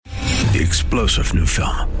The explosive new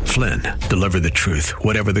film, Flynn, deliver the truth,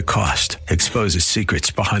 whatever the cost, exposes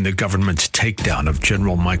secrets behind the government's takedown of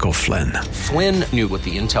General Michael Flynn. Flynn knew what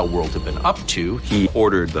the intel world had been up to. He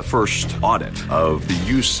ordered the first audit of the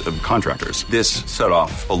use of contractors. This set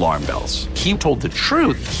off alarm bells. He told the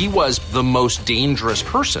truth. He was the most dangerous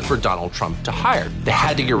person for Donald Trump to hire. They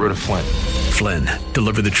had to get rid of Flynn. Flynn,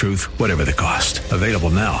 deliver the truth, whatever the cost. Available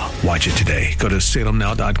now. Watch it today. Go to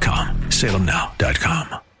salemnow.com.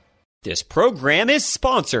 salemnow.com. This program is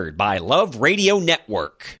sponsored by Love Radio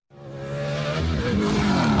Network.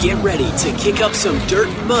 Get ready to kick up some dirt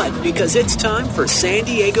and mud because it's time for San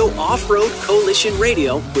Diego Off-Road Coalition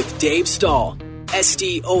Radio with Dave Stahl.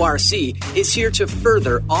 SDORC is here to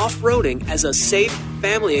further off-roading as a safe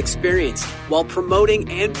family experience while promoting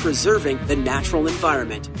and preserving the natural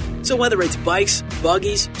environment. So whether it's bikes,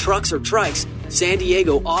 buggies, trucks, or trikes, San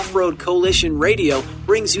Diego Off-Road Coalition Radio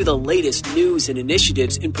brings you the latest news and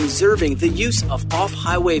initiatives in preserving the use of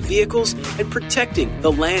off-highway vehicles and protecting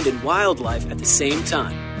the land and wildlife at the same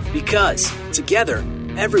time. Because, together,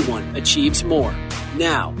 everyone achieves more.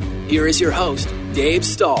 Now, here is your host, Dave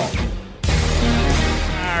Stahl. All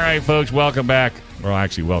right, folks, welcome back. Well,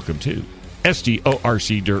 actually, welcome to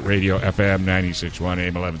SDORC Dirt Radio, FM 96.1,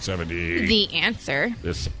 AM 1170. The Answer.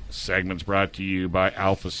 This segment's brought to you by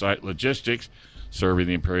Alpha Site Logistics, serving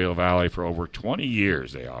the Imperial Valley for over 20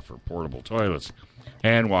 years. They offer portable toilets,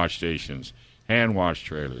 hand wash stations, hand wash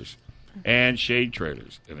trailers, and shade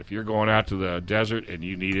trailers. And if you're going out to the desert and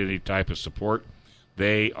you need any type of support,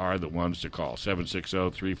 they are the ones to call,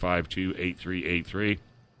 760-352-8383.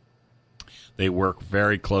 They work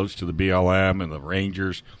very close to the BLM and the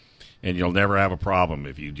Rangers, and you'll never have a problem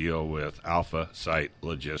if you deal with Alpha Site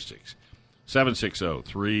Logistics.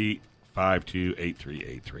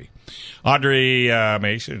 760-352-8383. Audrey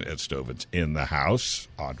Mason, Ed Stoven's in the house.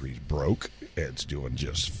 Audrey's broke. Ed's doing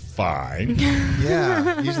just fine.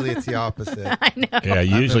 Yeah, usually it's the opposite. I know. Yeah,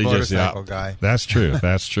 usually I'm the just motorcycle guy. That's true.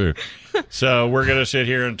 That's true. So we're going to sit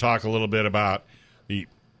here and talk a little bit about the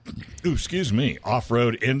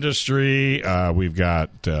off-road industry. We've got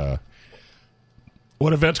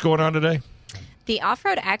what events going on today? The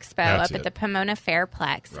Off-Road Expo That's up at it. the Pomona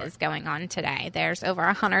Fairplex is going on today. There's over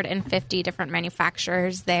 150 different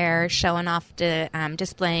manufacturers there showing off,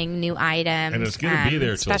 displaying new items. And it's going to be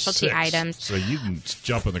there till specialty 6, items. so you can just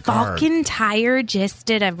jump in the car. Vulcan Tire just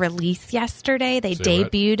did a release yesterday. They Say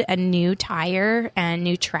what? debuted a new tire and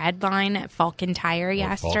new tread line at Vulcan Tire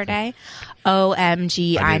yesterday.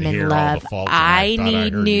 OMG, I I'm didn't hear in all love. the Vulcan. I I thought I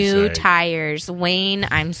need heard you new say. tires. Wayne,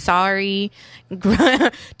 I'm sorry.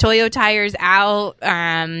 Toyo Tires out,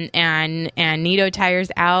 and Nito Tires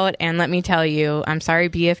out. And let me tell you, I'm sorry,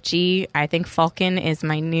 BFG. I think Vulcan is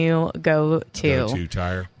my new Go-to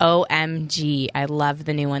tire. OMG. I love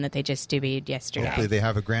the new one that they just debuted yesterday. Hopefully they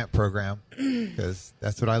have a grant program because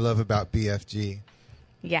that's what I love about BFG.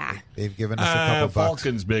 Yeah. They've given us a couple bucks.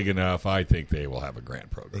 Vulcan's big enough. I think they will have a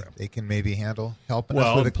grant program. They can maybe handle helping us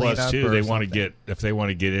Well, with a and plus cleanup too, or they want to something. if they want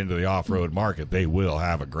to get into the off-road market, they will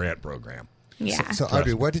have a grant program. Yeah. So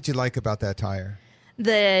Audrey, what did you like about that tire?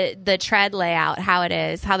 The tread layout, how it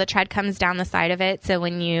is, how the tread comes down the side of it. So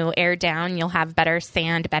when you air down, you'll have better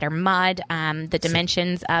sand, better mud, the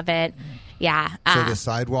dimensions of it. Yeah. So the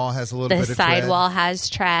sidewall has a little bit the of tread? sidewall has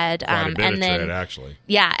tread. Quite a bit and of then, tread, actually.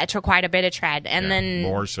 Yeah, it's quite a bit of tread. And Yeah, then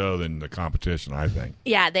more so than the competition, I think.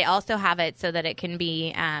 yeah, they also have it so that it can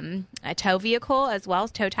be a tow vehicle as well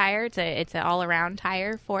as tow tire. It's an all-around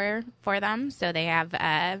tire for them. So they have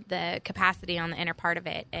the capacity on the inner part of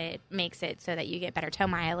it. It makes it so that you get better tow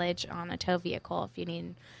mileage on a tow vehicle if you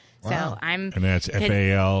need. Wow. So I'm And that's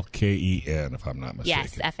FALKEN, if I'm not mistaken.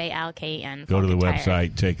 yes, FALKN. Go to the Vulcan Tire.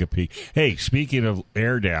 website, take a peek. Hey, speaking of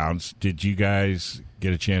air downs, did you guys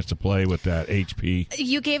get a chance to play with that HP?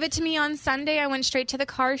 You gave it to me on Sunday. I went straight to the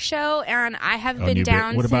car show, and I have Oh, been you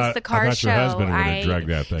down what since about- the car I thought show. your husband would have drugged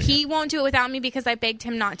that thing. He won't do it without me because I begged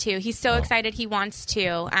him not to. He's so excited he wants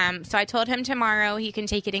to. So I told him tomorrow he can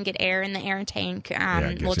take it and get air in the air tank.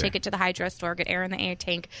 We'll take it to the hydro store, get air in the air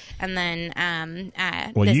tank, and then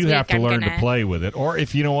Well, this you week have to I'm learn gonna, to play with it. Or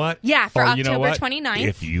if you know what? Yeah, for or you know October what? 29th.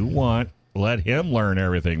 If you want, let him learn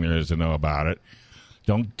everything there is to know about it.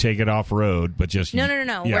 Don't take it off road, but just No.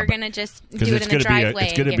 Yeah, We're but- gonna just do 'cause it it's in the gonna be driveway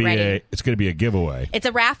it's gonna and be get ready. it's going to be a giveaway. It's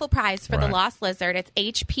a raffle prize for Right. the Lost Lizard. It's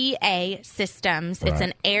HPA Systems. It's Right.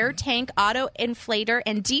 an air tank auto inflator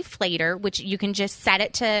and deflator, which you can just set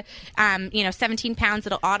it to, 17 pounds.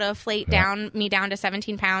 It'll auto inflate down to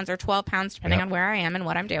 17 pounds or 12 pounds, depending Yep. on where I am and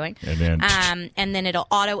what I'm doing. And then it'll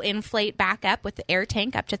auto inflate back up with the air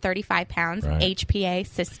tank up to 35 pounds. Right. HPA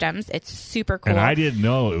Systems. It's super cool. And I didn't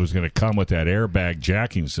know it was going to come with that airbag jacket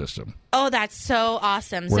jacking system. Oh, that's so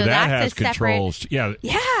awesome. Where so that that's has a separate... controls. Yeah.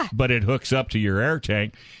 But it hooks up to your air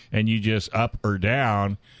tank, and you just up or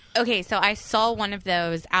down. Okay, so I saw one of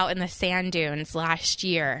those out in the sand dunes last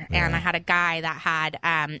year, and I had a guy that had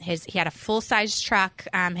he had a full size truck,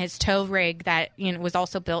 his tow rig that was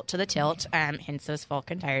also built to the tilt, hence those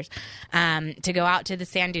Vulcan tires, to go out to the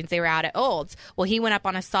sand dunes. They were out at Olds. Well, he went up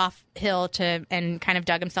on a soft hill and kind of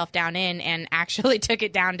dug himself down in, and actually took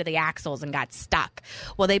it down to the axles and got stuck.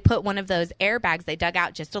 Well, they put one of those airbags. They dug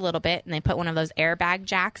out just a little bit, and they put one of those airbag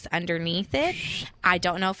jacks underneath it. I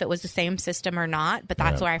don't know if it was the same system or not, but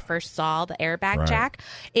that's where I first saw the airbag jack.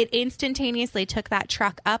 It instantaneously took that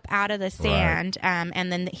truck up out of the sand,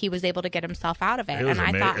 and then he was able to get himself out of it. And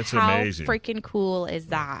I thought, how amazing. Freaking cool is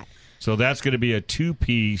that? So that's going to be a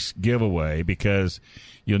 2-piece giveaway because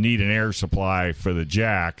you'll need an air supply for the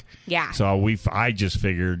jack. Yeah. So I just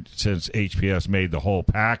figured since HPS made the whole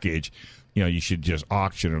package, you should just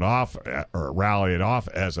auction it off or rally it off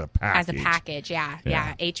as a package. As a package, yeah.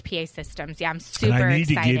 HPA Systems. Yeah, I'm super and I need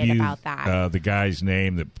excited to give you, about that. The guy's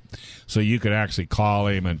name so you could actually call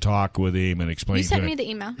him and talk with him and explain. You sent me the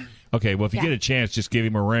email. Okay, well, if you get a chance, just give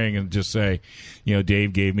him a ring and just say,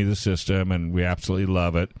 Dave gave me the system and we absolutely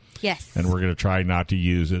love it. Yes. And we're going to try not to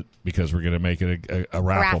use it because we're going to make it a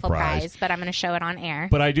raffle prize. But I'm going to show it on air.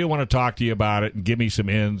 But I do want to talk to you about it and give me some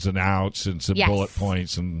ins and outs and some bullet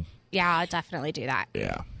points and. Yeah, I'll definitely do that.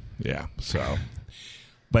 Yeah. So,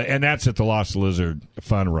 and that's at the Lost Lizard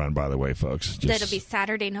Fun Run, by the way, folks. That'll be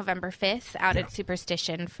Saturday, November 5th, out at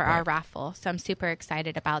Superstition for our raffle. So I'm super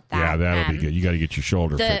excited about that. Yeah, that'll be good. You got to get your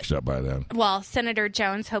shoulder fixed up by then. Well, Senator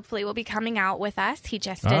Jones hopefully will be coming out with us. He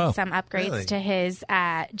just did some upgrades to his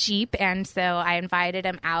Jeep, and so I invited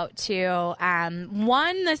him out to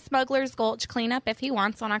the Smuggler's Gulch cleanup if he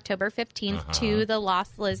wants on October 15th, 2 the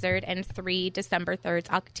Lost Lizard, and 3 December 3rd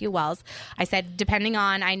Ahkati Wells. I said, depending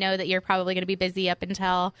on, I know that you're probably going to be busy up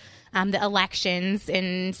until the elections,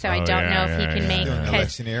 and so I don't know if he can make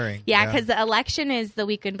electioneering. Because the election is the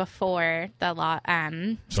weekend before the law.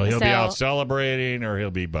 So he'll be out celebrating, or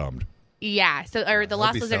he'll be bummed. Yeah, or the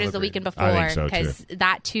Lost Lizard is the weekend before because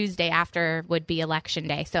that Tuesday after would be election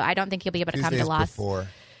day. So I don't think he'll be able to come to Lost. Before.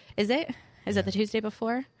 Is it? Is it the Tuesday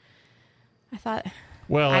before? I thought.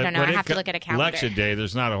 Well, I don't know. I have to look at a calendar. Election day,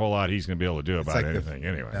 there's not a whole lot he's going to be able to do about anything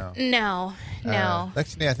anyway. No.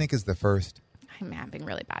 Election day, I think, is the 1st. I'm having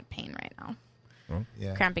really bad pain right now.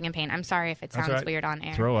 Yeah. Cramping and pain. I'm sorry if it sounds weird on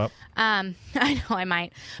air. Throw up. I know I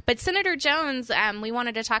might. But Senator Jones, we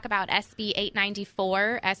wanted to talk about SB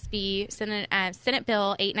 894. Senate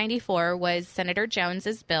Bill 894 was Senator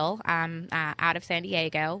Jones's bill out of San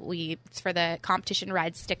Diego. It's for the competition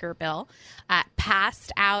red sticker bill.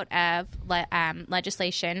 Passed out of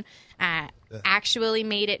legislation. Actually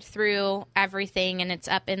made it through everything, and it's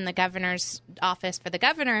up in the governor's office for the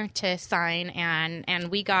governor to sign,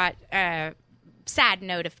 and we got sad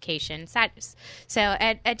notification. So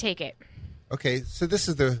Ed, take it. Okay, so this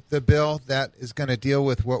is the bill that is going to deal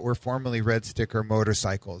with what were formerly red sticker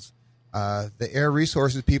motorcycles. The air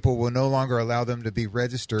resources people will no longer allow them to be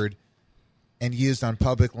registered and used on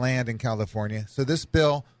public land in California. So this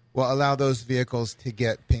bill will allow those vehicles to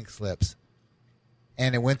get pink slips.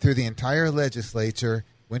 And it went through the entire legislature,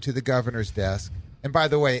 went to the governor's desk. And by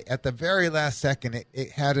the way, at the very last second,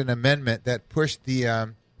 it had an amendment that pushed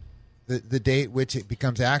the date which it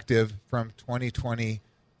becomes active from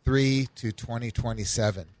 2023 to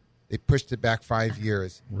 2027. They pushed it back 5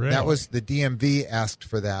 years. Really? That was the DMV asked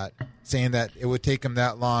for that, saying that it would take them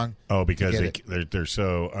that long. Oh, because they're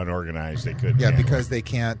so unorganized they couldn't. Yeah, because they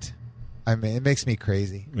can't. I mean, it makes me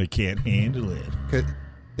crazy. They can't handle it. 'Cause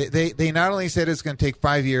They not only said it's going to take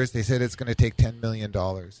 5 years, they said it's going to take $10 million.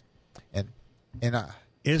 And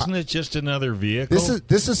isn't it just another vehicle?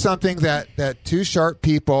 This is something that two sharp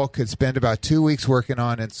people could spend about 2 weeks working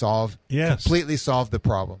on and completely solve the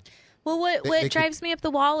problem. Well, what drives me up the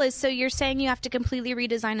wall is, so you're saying you have to completely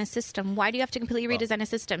redesign a system. Why do you have to completely redesign a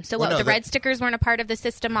system? So the red stickers weren't a part of the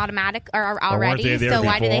system already? So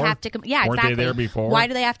why do they have to? Weren't they there before? Why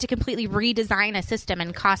do they have to completely redesign a system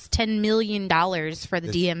and cost $10 million for the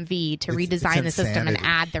DMV to redesign the system and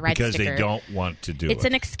add the red sticker? Because they don't want to do it. It's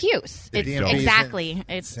an excuse. Exactly.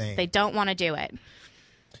 They don't want to do it.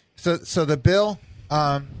 So the bill,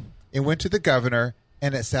 it went to the governor,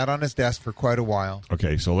 and it sat on his desk for quite a while.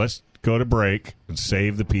 Okay, so let's go to break and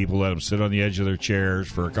save the people. Let them sit on the edge of their chairs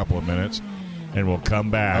for a couple of minutes, and we'll come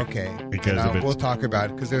back. Okay, because we'll talk about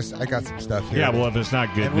it because I got some stuff here. Yeah, well, if it's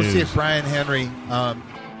not good and we'll news, see if Brian Henry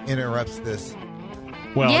interrupts this.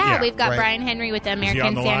 Well, we've got Brian Henry with the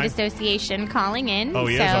American Sand Association calling in. Oh,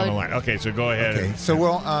 he is on the line. Okay, so go ahead. Okay, so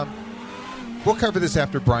we'll We'll cover this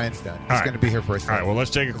after Brian's done. He's going to be here for us. All right, well,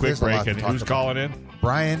 let's take a quick break. And who's calling in?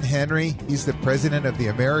 Brian Henry. He's the president of the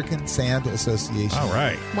American Sand Association. All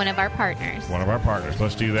right. One of our partners.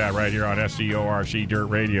 Let's do that right here on SDORC Dirt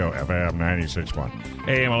Radio, FM 96.1,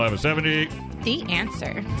 AM 1170. The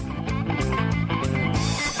Answer.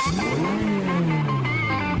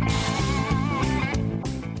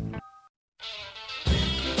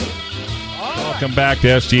 Welcome back to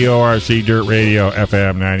SDORC Dirt Radio,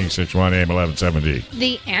 FM 96.1, AM 1170.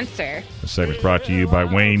 The Answer. This segment's brought to you by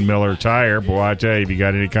Wayne Miller Tire. Boy, I tell you, if you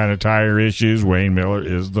got any kind of tire issues, Wayne Miller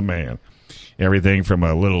is the man. Everything from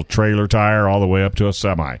a little trailer tire all the way up to a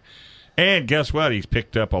semi. And guess what? He's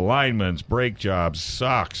picked up alignments, brake jobs,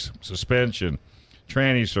 shocks, suspension,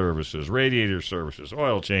 tranny services, radiator services,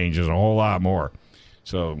 oil changes, and a whole lot more.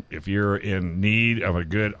 So if you're in need of a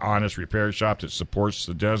good, honest repair shop that supports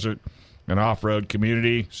the desert and off-road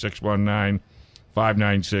community,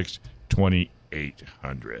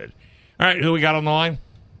 619-596-2800. All right, who we got on the line?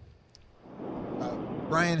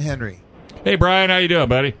 Brian Henry. Hey, Brian, how you doing,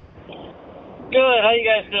 buddy? Good. How you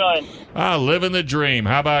guys doing? Living the dream.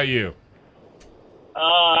 How about you?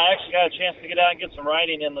 I actually got a chance to get out and get some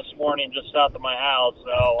riding in this morning just south of my house.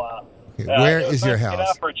 So, where is your house? Get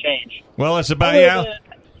out for a change. Well, it's about is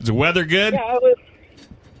the weather good? Yeah,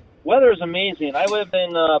 weather is amazing. I live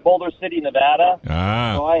in Boulder City, Nevada.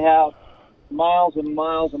 So I have miles and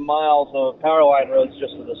miles and miles of power line roads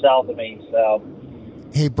just to the south of me. So,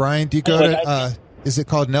 hey, Brian, do you go to? Is it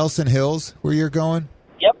called Nelson Hills where you're going?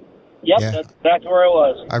 Yep. Yeah. That's exactly where it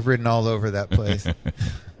was. I've ridden all over that place.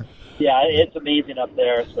 Yeah, it's amazing up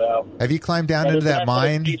there. So, have you climbed down into that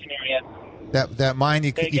mine? That mine,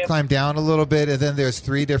 you climb down a little bit, and then there's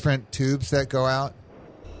 3 different tubes that go out.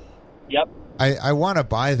 Yep. I want to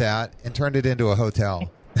buy that and turn it into a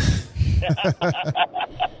hotel.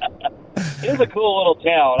 It is a cool little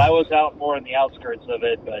town. I was out more in the outskirts of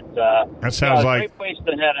it, but that sounds like a great place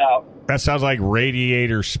to head out. That sounds like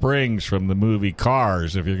Radiator Springs from the movie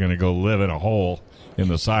Cars. If you're going to go live in a hole in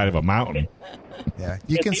the side of a mountain, yeah,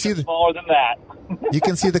 you can see smaller than that. You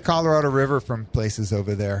can see the Colorado River from places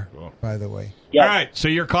over there. Cool. By the way, yep. All right. So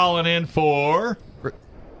you're calling in for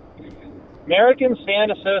American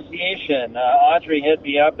Sand Association. Audrey hit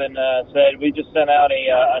me up and said we just sent out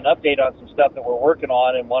an update on some stuff that we're working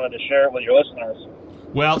on and wanted to share it with your listeners.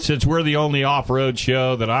 Well, since we're the only off-road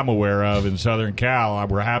show that I'm aware of in Southern Cal,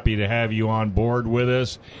 we're happy to have you on board with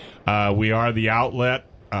us. We are the outlet,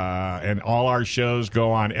 and all our shows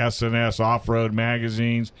go on SNS Off-Road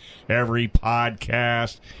magazines, every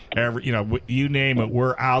podcast, you name it,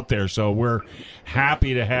 we're out there. So we're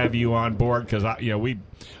happy to have you on board because I've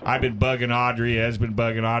been bugging Audrey, Ed's been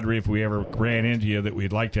bugging Audrey if we ever ran into you that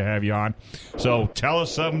we'd like to have you on. So tell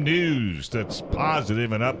us some news that's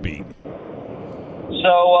positive and upbeat.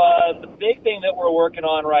 So the big thing that we're working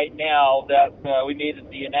on right now that we made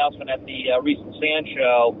the announcement at the recent Sand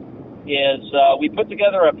Show is we put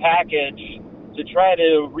together a package to try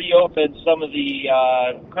to reopen some of the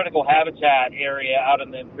critical habitat area out in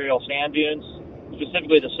the Imperial Sand Dunes,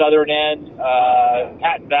 specifically the southern end,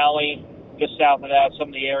 Patton Valley, just south of that, some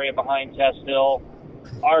of the area behind Test Hill.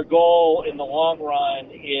 Our goal in the long run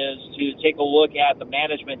is to take a look at the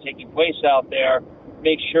management taking place out there,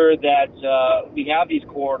 make sure that we have these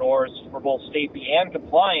corridors for both safety and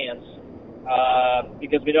compliance,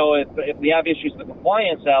 because we know if we have issues with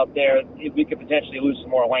compliance out there, we could potentially lose some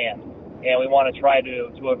more land. And we want to try to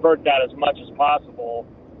avert that as much as possible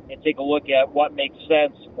and take a look at what makes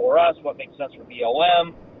sense for us, what makes sense for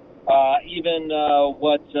BLM, even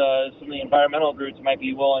what some of the environmental groups might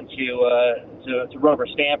be willing to rubber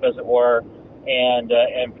stamp, as it were, and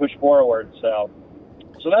push forward. So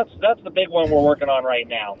that's the big one we're working on right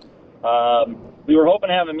now. We were hoping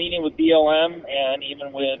to have a meeting with BLM and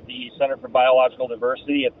even with the Center for Biological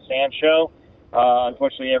Diversity at the Sand Show.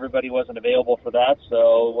 Unfortunately, everybody wasn't available for that,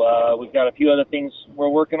 so we've got a few other things we're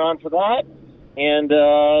working on for that, and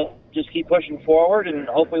just keep pushing forward, and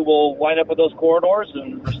hopefully we'll wind up with those corridors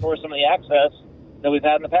and restore some of the access that we've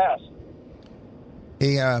had in the past.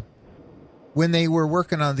 Hey, when they were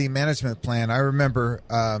working on the management plan, I remember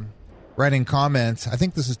writing comments, I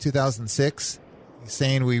think this is 2006,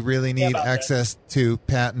 saying we really need access to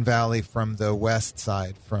Patton Valley from the west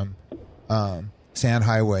side, from Sand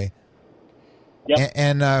Highway. Yep.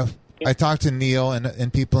 And I talked to Neil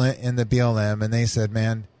and people in the BLM, and they said,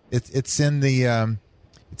 "Man, it's in the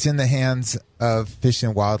hands of Fish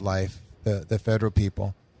and Wildlife, the federal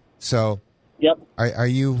people." So, yep.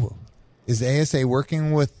 Is the ASA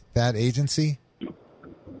working with that agency?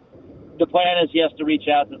 The plan is, yes, to reach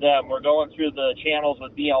out to them. We're going through the channels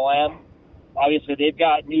with BLM, obviously they've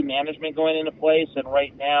got new management going into place, and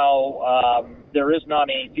right now there is not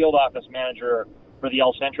a field office manager for the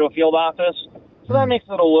El Centro field office, so that makes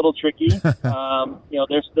it a little tricky.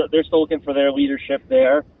 They're still looking for their leadership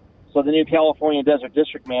there. So the new California Desert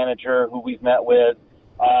District Manager, who we've met with,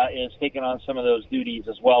 is taking on some of those duties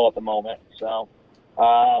as well at the moment. So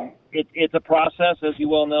it's a process, as you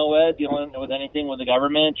well know, Ed, dealing with anything with the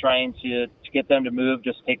government, trying to get them to move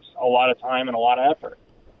just takes a lot of time and a lot of effort.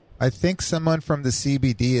 I think someone from the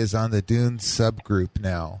CBD is on the Dunes subgroup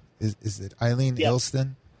now. Is it Eileen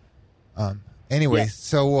Ilston? Anyway,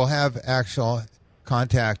 so we'll have actual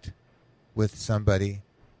contact with somebody.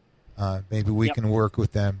 Maybe we can work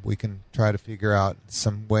with them. We can try to figure out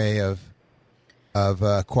some way of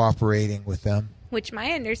cooperating with them. Which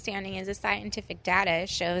my understanding is the scientific data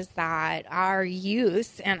shows that our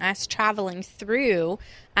use and us traveling through,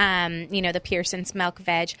 the Pearson's milk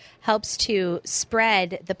veg helps to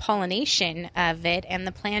spread the pollination of it, and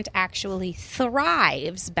the plant actually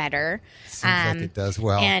thrives better. Seems like it does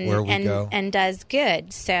well where we go. And does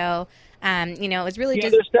good. So, it was really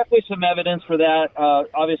there's definitely some evidence for that.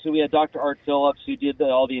 Obviously, we had Dr. Art Phillips, who did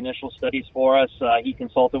all the initial studies for us. He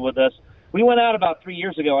consulted with us. We went out about 3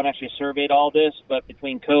 years ago and actually surveyed all this, but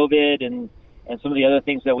between COVID and some of the other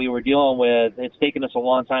things that we were dealing with, it's taken us a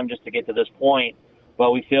long time just to get to this point.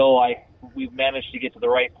 But we feel like we've managed to get to the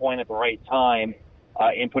right point at the right time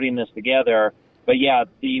in putting this together. But yeah,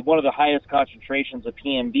 one of the highest concentrations of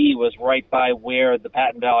PMB was right by where the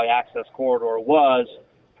Patton Valley Access Corridor was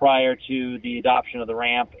prior to the adoption of the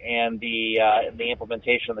ramp and the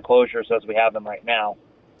implementation of the closures as we have them right now.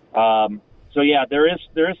 So yeah, there is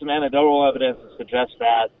some anecdotal evidence that suggests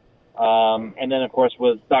that. And then of course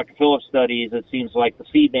with Dr. Phillips' studies, it seems like the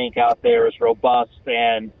seed bank out there is robust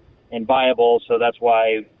and viable. So that's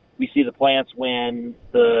why we see the plants when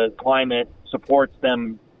the climate supports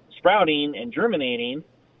them sprouting and germinating,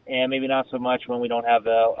 and maybe not so much when we don't have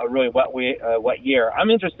a really wet year. I'm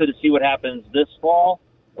interested to see what happens this fall,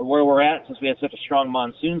 or where we're at, since we had such a strong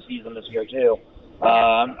monsoon season this year too.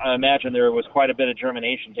 I imagine there was quite a bit of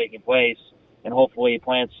germination taking place, and hopefully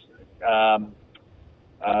plants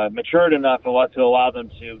matured enough to allow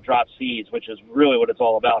them to drop seeds, which is really what it's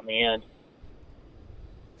all about in the end.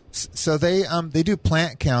 So they do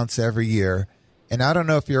plant counts every year, and I don't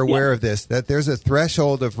know if you're aware of this, that there's a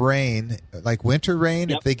threshold of rain, like winter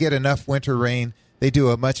rain. If they get enough winter rain, they do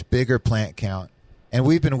a much bigger plant count. And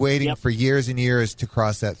we've been waiting for years and years to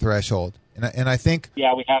cross that threshold. And I think we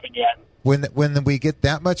haven't yet. When we get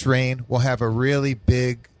that much rain, we'll have a really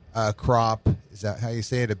big crop. Is that how you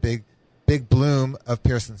say it? A big bloom of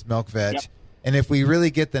Pearson's milk veg. And if we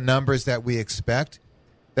really get the numbers that we expect,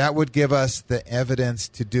 that would give us the evidence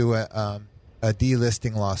to do a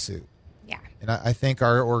delisting lawsuit. Yeah. And I think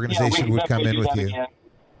our organization would come in with you. Again.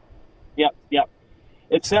 Yep.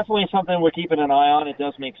 It's definitely something we're keeping an eye on. It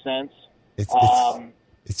does make sense.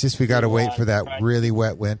 It's just we got to wait for that really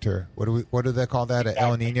wet winter. What do they call that? Exactly. An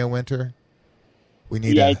El Nino winter? We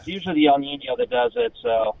need. It's usually the El Nino that does it.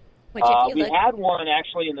 So we had one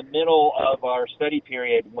actually in the middle of our study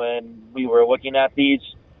period when we were looking at these,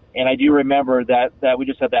 and I do remember that we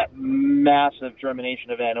just had that massive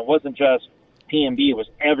germination event. It wasn't just PMB; it was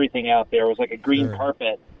everything out there. It was like a green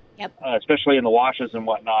carpet. Yep. Especially in the washes and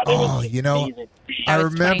whatnot. It was amazing. I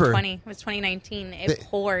remember. It was 2019. It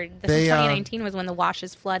poured. 2019 was when the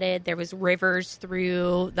washes flooded. There was rivers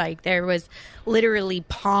through. Like there was literally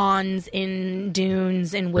ponds in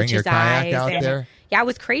dunes and witches' eyes. Out there. Yeah, it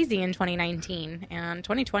was crazy in 2019. And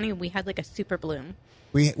 2020, we had like a super bloom.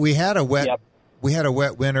 We had a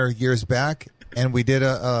wet winter years back, and we did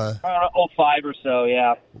 05 or so.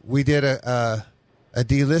 Yeah. We did a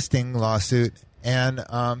delisting lawsuit. And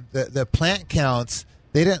the plant counts,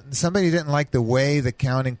 somebody didn't like the way the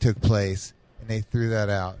counting took place, and they threw that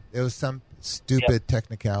out. It was some stupid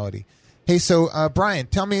technicality. Hey, so Brian,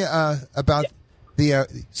 tell me about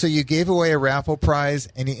so you gave away a raffle prize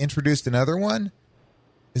and you introduced another one?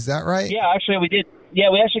 Is that right? Yeah, actually we did. Yeah,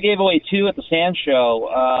 we actually gave away two at the Sand Show.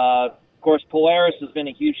 Of course, Polaris has been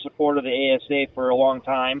a huge supporter of the ASA for a long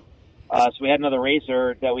time. So we had another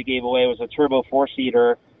RZR that we gave away. It was a turbo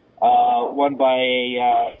four-seater. Won by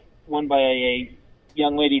a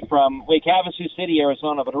young lady from Lake Havasu City,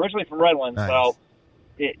 Arizona, but originally from Redlands. Nice. So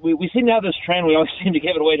we seem to have this trend. We always seem to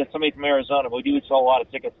give it away to somebody from Arizona, but we do sell a lot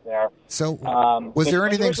of tickets there. So was there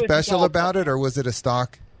anything special about it, or was it a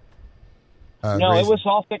stock? No, it was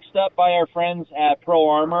all fixed up by our friends at Pro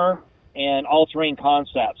Armor and All Terrain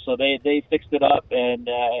Concepts. So they fixed it up and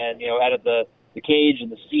added the cage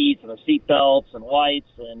and the seats and the seat belts and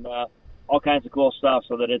lights and all kinds of cool stuff,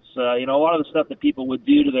 so that it's a lot of the stuff that people would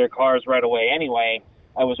do to their cars right away anyway,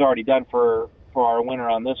 I was already done for our winner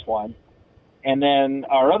on this one. And then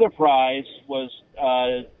our other prize was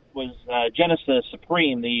Genesis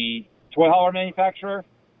Supreme, the toy hauler manufacturer.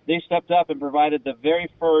 They stepped up and provided the very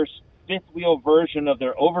first fifth-wheel version of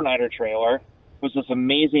their overnighter trailer. It was this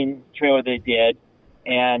amazing trailer they did.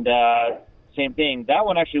 And same thing. That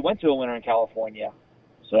one actually went to a winner in California.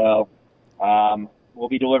 So we'll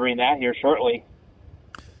be delivering that here shortly.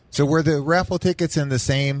 So were the raffle tickets in the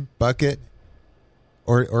same bucket?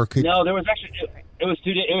 Or could... No, there was actually... It was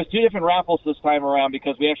two different raffles this time around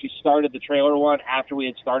because we actually started the trailer one after we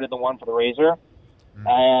had started the one for the RZR.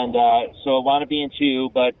 And so it wound up being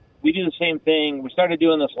two, but we do the same thing. We started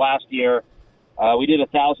doing this last year. We did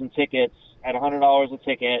 1,000 tickets at $100 a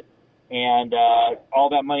ticket, and all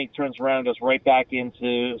that money turns around and goes right back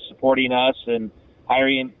into supporting us and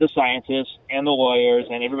hiring the scientists and the lawyers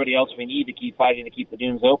and everybody else we need to keep fighting to keep the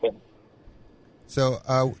dunes open. So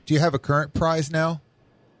do you have a current prize now?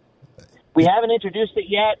 We haven't introduced it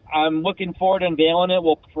yet. I'm looking forward to unveiling it.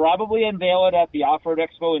 We'll probably unveil it at the Off-Road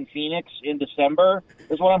Expo in Phoenix in December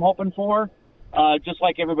is what I'm hoping for. Just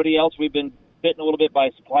like everybody else, we've been bitten a little bit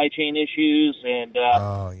by supply chain issues, and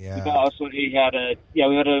we've also had a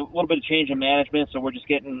little bit of change in management, so we're just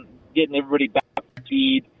getting everybody back to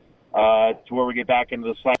speed to where we get back into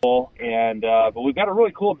the cycle. And but we've got a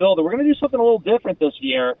really cool build. We're going to do something a little different this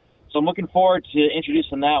year, so I'm looking forward to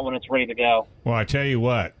introducing that when it's ready to go. Well, I tell you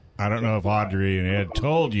what. I don't know if Audrey and Ed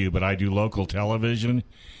told you, but I do local television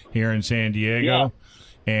here in San Diego. Yeah.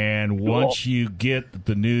 And once you get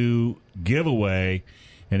the new giveaway,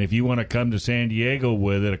 and if you want to come to San Diego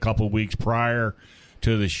with it a couple of weeks prior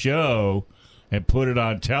to the show and put it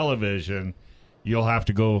on television, you'll have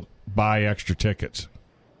to go buy extra tickets.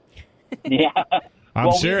 Yeah.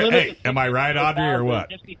 I'm serious. Hey, am I right, Audrey, or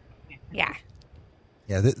what? Yeah.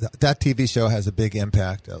 Yeah, that TV show has a big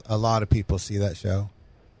impact. A lot of people see that show.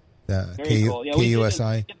 Very cool. Yeah,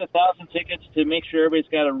 KUSI. We get 1,000 tickets to make sure everybody's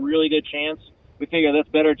got a really good chance. We figure that's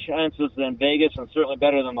better chances than Vegas and certainly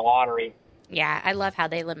better than the lottery. Yeah, I love how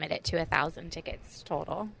they limit it to 1,000 tickets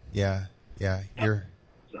total. Yeah.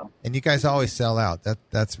 And you guys always sell out.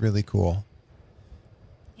 That's really cool.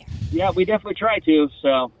 Yeah, we definitely try to.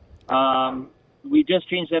 So we just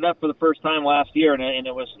changed that up for the first time last year, and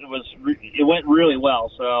it went really well.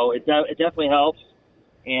 So it definitely helps.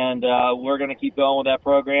 And we're going to keep going with that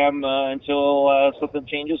program until something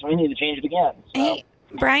changes. We need to change it again. So. Hey,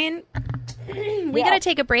 Brian, we got to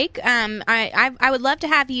take a break. I would love to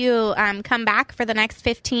have you come back for the next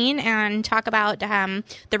 15 and talk about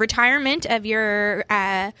the retirement of your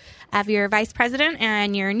vice president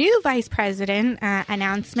and your new vice president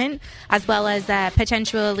announcement, as well as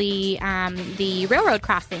potentially the railroad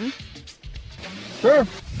crossing. Sure.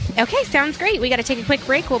 Okay, sounds great. We got to take a quick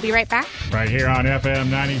break. We'll be right back. Right here on FM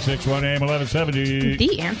 96.1 AM 1170.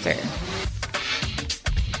 The Answer.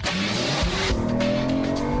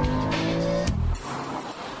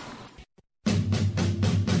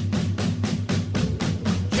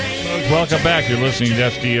 Welcome back. You're listening to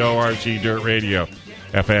SDORC Dirt Radio,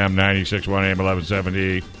 FM 96.1 AM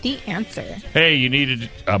 1170. The Answer. Hey, you needed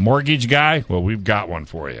a mortgage guy? Well, we've got one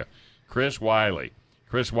for you. Chris Wiley.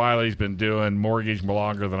 Chris Wiley's been doing mortgage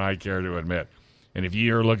longer than I care to admit. And if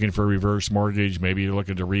you're looking for reverse mortgage, maybe you're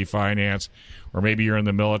looking to refinance, or maybe you're in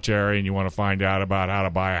the military and you want to find out about how to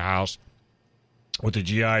buy a house with the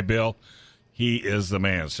GI Bill, he is the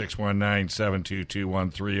man.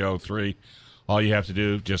 619-722-1303. All you have to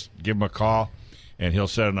do, just give him a call, and he'll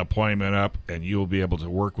set an appointment up, and you will be able to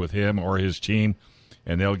work with him or his team,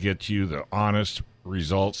 and they'll get you the honest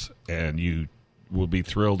results, and you will be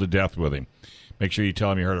thrilled to death with him. Make sure you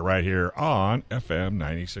tell him you heard it right here on FM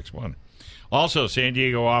 96.1. Also, San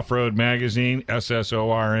Diego Off-Road Magazine,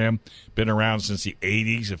 SSORM, been around since the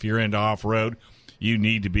 80s. If you're into off-road, you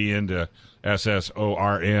need to be into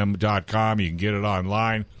SSORM.com. You can get it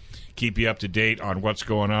online. Keep you up to date on what's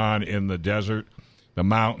going on in the desert, the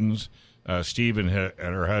mountains. Steve and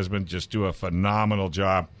her husband just do a phenomenal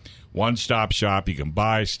job. One-stop shop. You can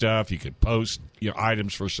buy stuff. You can post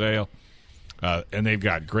items for sale. And they've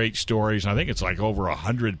got great stories. I think it's like over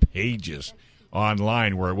 100 pages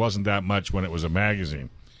online, where it wasn't that much when it was a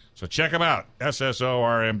magazine. So check them out,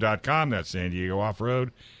 SSORM.com. That's San Diego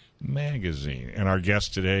Off-Road Magazine. And our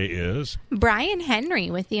guest today is Brian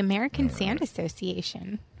Henry with the American Sand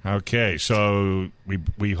Association. Okay, so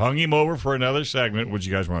we hung him over for another segment. What do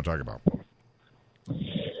you guys want to talk about?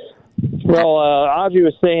 Well, Audrey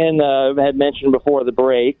was saying, had mentioned before the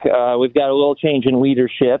break, we've got a little change in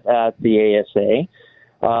leadership at the ASA.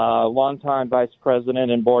 Longtime Vice President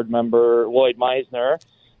and board member Lloyd Meisner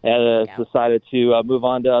has decided to move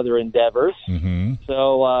on to other endeavors. Mm-hmm.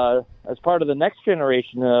 So as part of the next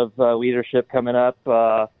generation of leadership coming up,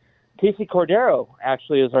 Casey Cordero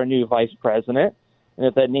actually is our new vice president. And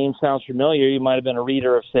if that name sounds familiar, you might have been a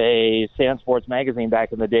reader of, say, Sand Sports Magazine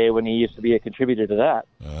back in the day when he used to be a contributor to that.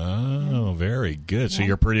 Oh, very good. So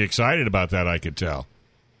you're pretty excited about that, I could tell.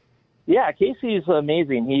 Yeah, Casey's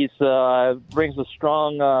amazing. He's brings a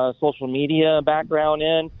strong social media background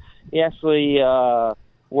in. He actually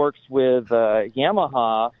works with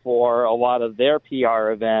Yamaha for a lot of their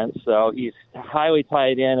PR events. So he's highly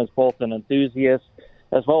tied in as both an enthusiast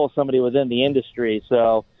as well as somebody within the industry.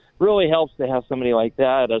 So really helps to have somebody like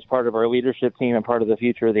that as part of our leadership team and part of the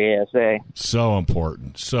future of the ASA. So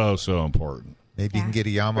important. So important. Maybe you can get a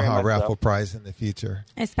Yamaha raffle prize in the future.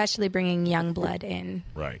 Especially bringing young blood in.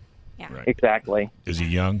 Right. Yeah. Right. Exactly. Is he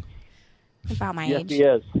young? About my Yes, age. he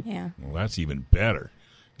is. Yeah. Well, that's even better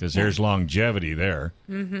because there's longevity there.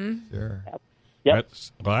 Mm-hmm. Sure. Yep.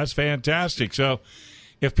 That's fantastic. So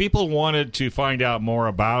if people wanted to find out more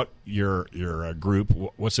about your group,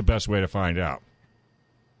 what's the best way to find out?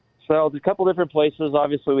 So there's a couple different places.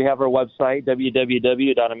 Obviously, we have our website,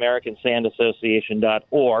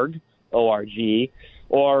 www.americansandassociation.org, O-R-G.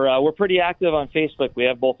 Or we're pretty active on Facebook. We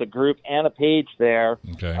have both a group and a page there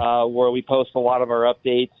where we post a lot of our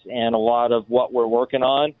updates and a lot of what we're working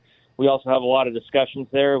on. We also have a lot of discussions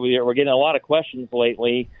there. We're getting a lot of questions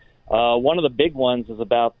lately. One of the big ones is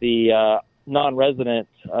about the non-resident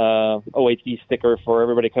OHV sticker for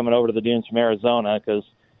everybody coming over to the dunes from Arizona, because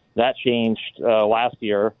that changed last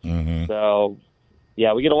year. Mm-hmm. So,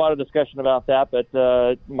 yeah, we get a lot of discussion about that. But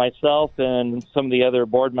myself and some of the other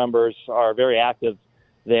board members are very active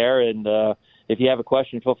there. And if you have a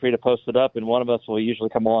question, feel free to post it up, and one of us will usually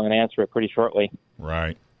come along and answer it pretty shortly.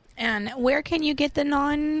 Right. And where can you get the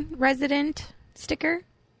non-resident sticker?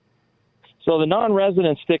 So the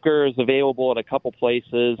non-resident sticker is available at a couple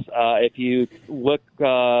places. If you look,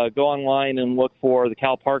 go online and look for the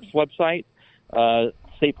Cal Parks website,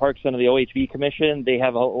 State Parks under the OHV Commission, they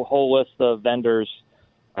have a whole list of vendors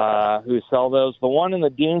who sell those. The one in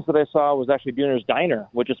the dunes that I saw was actually Dooner's Diner,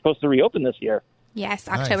 which is supposed to reopen this year. Yes,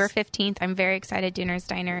 October 15th. I'm very excited. Dooner's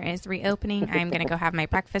Diner is reopening. I'm going to go have my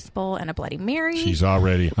breakfast bowl and a Bloody Mary. She's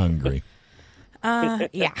already hungry.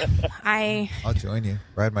 Yeah. I'll join you.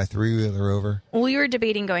 Ride my three-wheeler over. We were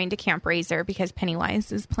debating going to Camp Razor because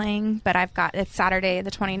Pennywise is playing, but it's Saturday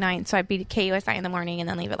the 29th, so I'd be to KUSI in the morning and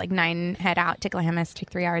then leave at like 9, head out to Glamis, take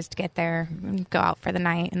 3 hours to get there, go out for the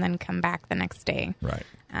night, and then come back the next day. Right.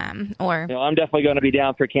 I'm definitely going to be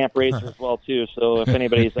down for Camp Razor as well, too. So if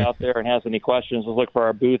anybody's out there and has any questions, we'll look for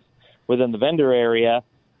our booth within the vendor area.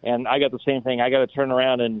 And I got the same thing. I got to turn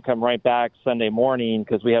around and come right back Sunday morning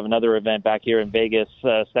because we have another event back here in Vegas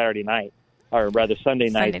Saturday night, or rather Sunday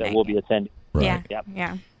night that we'll be attending. Right. Yeah. Yep.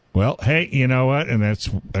 Yeah. Well, hey, you know what? And that's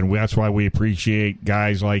why we appreciate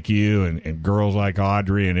guys like you and girls like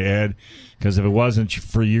Audrey and Ed, because if it wasn't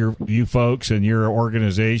for you folks and your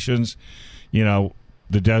organizations, you know,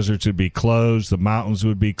 the deserts would be closed, the mountains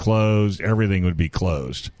would be closed, everything would be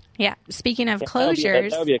closed. Yeah. Speaking of closures,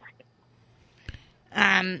 that would be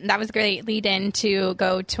that was a great lead in to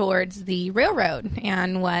go towards the railroad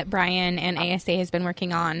and what Brian and ASA has been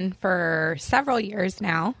working on for several years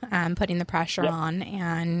now, putting the pressure on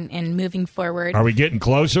and moving forward. Are we getting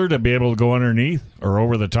closer to be able to go underneath or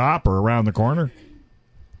over the top or around the corner?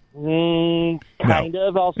 Kind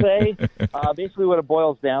of, I'll say. Basically what it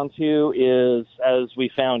boils down to is, as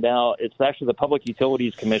we found out, it's actually the Public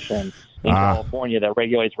Utilities Commission in California that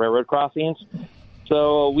regulates railroad crossings.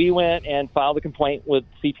 So we went and filed a complaint with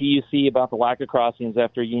CPUC about the lack of crossings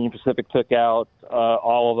after Union Pacific took out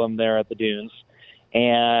all of them there at the dunes.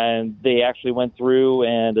 And they actually went through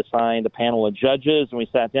and assigned a panel of judges, and we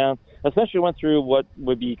sat down, essentially went through what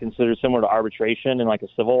would be considered similar to arbitration in like a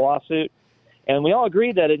civil lawsuit. And we all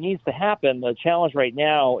agreed that it needs to happen. The challenge right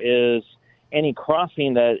now is any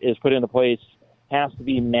crossing that is put into place has to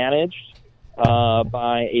be managed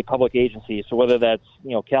by a public agency. So whether that's,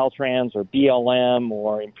 Caltrans or BLM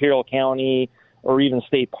or Imperial County or even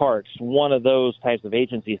state parks, one of those types of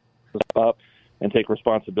agencies step up and take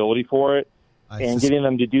responsibility for it. Getting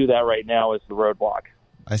them to do that right now is the roadblock.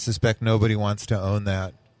 I suspect nobody wants to own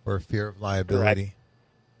that for fear of liability.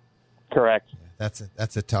 Correct.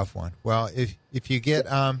 That's a tough one. Well, if you get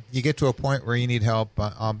to a point where you need help,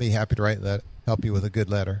 I'll be happy to help you with a good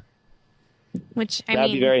letter. That'd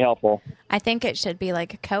be very helpful. I think it should be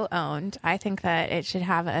like co-owned. I think that it should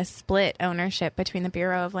have a split ownership between the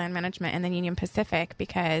Bureau of Land Management and the Union Pacific,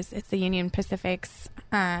 because it's the Union Pacific's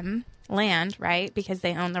land, right? Because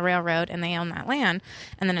they own the railroad and they own that land.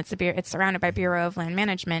 And then it's surrounded by Bureau of Land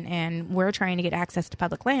Management, and we're trying to get access to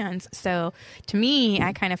public lands. So to me,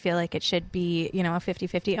 I kind of feel like it should be, a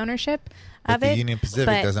 50-50 ownership of the it. Union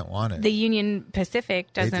Pacific doesn't want it. The Union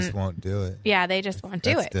Pacific doesn't. They just won't do it. Yeah, they just won't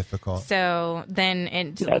do it. That's difficult. So then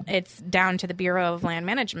it's down to the Bureau of Land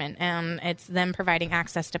Management, and it's them providing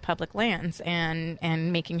access to public lands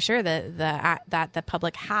and making sure that the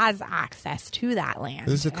public has access to that land.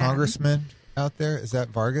 Who's the congressman out there? Is that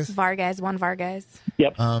Vargas? Juan Vargas.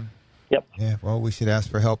 Yep. Yep. Yeah. Well, we should ask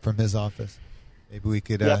for help from his office. Maybe we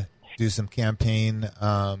could do some campaign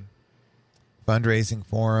fundraising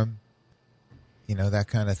for him. That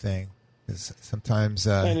kind of thing. Because sometimes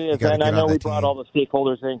you got to get on the team. And I know we brought all the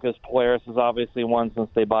stakeholders in because Polaris is obviously one since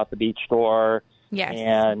they bought the beach store. Yes.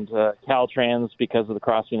 And Caltrans because of the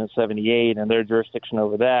crossing of 78 and their jurisdiction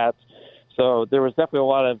over that. So there was definitely a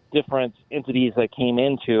lot of different entities that came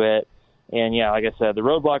into it. And, like I said, the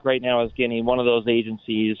roadblock right now is getting one of those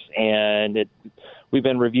agencies. And we've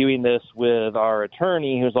been reviewing this with our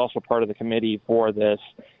attorney, who's also part of the committee for this,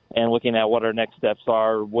 and looking at what our next steps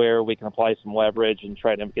are, where we can apply some leverage and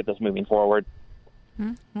try to get this moving forward.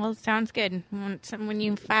 Well, sounds good. When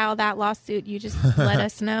you file that lawsuit, you just let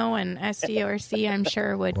us know, and SDORC, I'm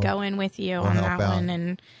sure, would go in with you on that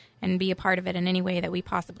one and be a part of it in any way that we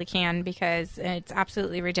possibly can, because it's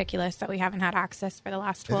absolutely ridiculous that we haven't had access for the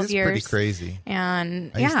last 12 years. It's pretty crazy.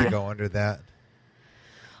 And I used to go under that.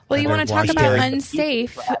 Well, you want to talk about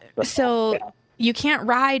unsafe. So you can't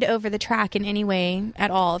ride over the track in any way at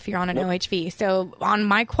all if you're on an OHV. So on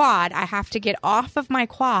my quad, I have to get off of my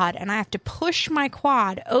quad and I have to push my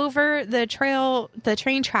quad over the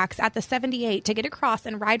train tracks at the 78 to get across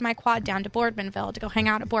and ride my quad down to Boardmanville to go hang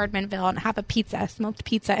out at Boardmanville and have a smoked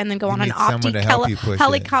pizza, and then go on an Opti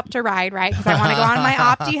helicopter ride, right? Because I want to go on my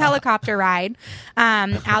Opti helicopter ride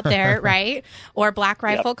out there, right? Or Black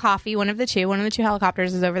Rifle Coffee, one of the two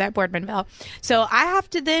helicopters is over there at Boardmanville. So I have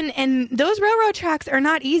to then, and those railroad tracks are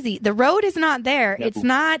not easy. The road is not there. Yep. It's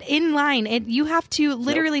not in line. You have to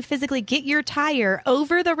literally physically get your tire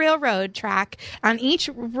over the railroad track on each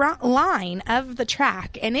line of the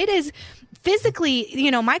track. And it is physically,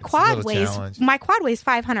 my quad weighs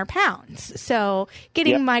 500 pounds. So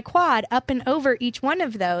getting my quad up and over each one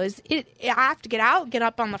of those, I have to get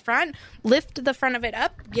up on the front, lift the front of it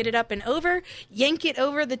up, get it up and over, yank it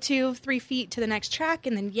over the 2-3 feet to the next track,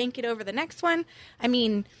 and then yank it over the next one. I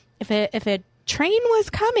mean, if a train was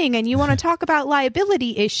coming and you want to talk about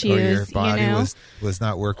liability issues, or your body was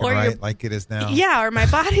not working right like it is now. Yeah, or my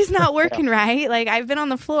body's not working right. Like, I've been on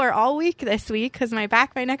the floor all week this week because my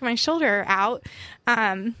back, my neck, my shoulder are out.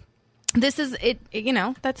 This is it. You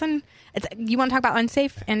want to talk about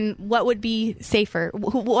unsafe and what would be safer?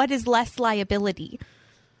 What is less liability?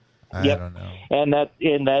 I don't know. And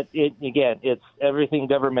it's everything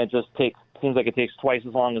government just seems like it takes twice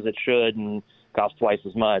as long as it should and costs twice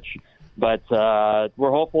as much. But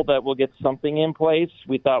we're hopeful that we'll get something in place.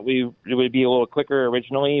 We thought it would be a little quicker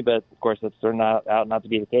originally, but of course that's turned out not to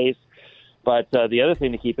be the case. But the other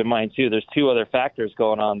thing to keep in mind too, there's two other factors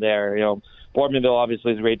going on there. Boardmanville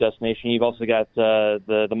obviously is a great destination. You've also got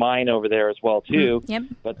the mine over there as well too. Yep.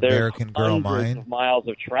 But there's hundreds of miles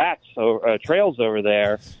of trails over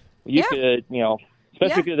there. You could,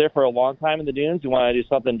 especially if you're there for a long time in the dunes, you want to do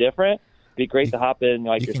something different. It'd be great to hop in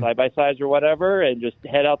your side-by-sides or whatever and just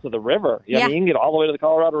head out to the river. I mean, you can get all the way to the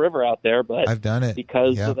Colorado River out there, but I've done it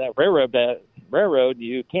because of that railroad,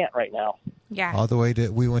 you can't right now. Yeah. All the way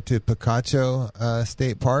we went to Picacho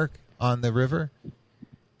State Park on the river.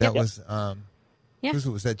 That was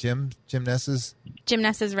was that Jim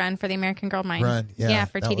Ness's run for the American Girl Mine.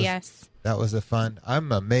 For TDS. That was a fun.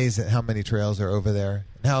 I'm amazed at how many trails are over there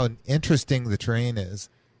and how interesting the terrain is.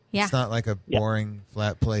 Yeah. It's not like a boring,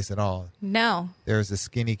 flat place at all. No. There's a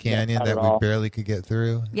skinny canyon that we barely could get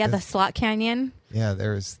through. Yeah, the Slot Canyon. Yeah,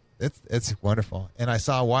 it's wonderful. And I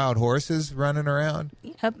saw wild horses running around.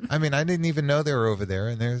 Yep. I mean, I didn't even know they were over there,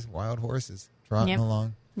 and there's wild horses trotting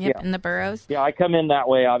along. Yep, in the burrows. Yeah, I come in that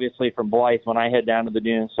way, obviously, from Blythe when I head down to the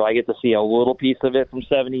dunes, so I get to see a little piece of it from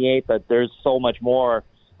 78, but there's so much more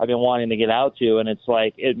I've been wanting to get out to, and it's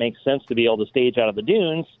like it makes sense to be able to stage out of the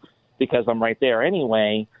dunes because I'm right there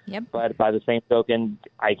anyway. Yep. But by the same token,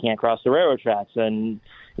 I can't cross the railroad tracks. And,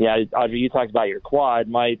 Audrey, you talked about your quad.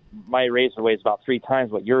 My Razor weighs about 3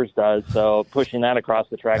 times what yours does, so pushing that across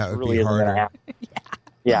the tracks really isn't going to happen.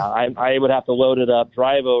 Yeah, I would have to load it up,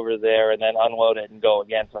 drive over there, and then unload it and go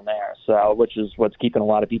again from there. So, which is what's keeping a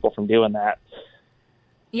lot of people from doing that.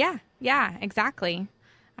 Yeah, exactly.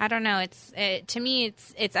 I don't know. To me,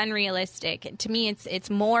 it's unrealistic. To me, it's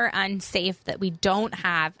more unsafe that we don't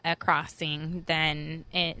have a crossing than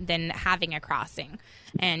having a crossing.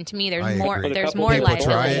 And to me, there's more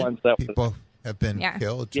liability. People have been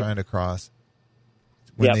killed trying to cross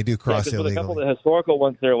when they do cross illegally. With a couple of the historical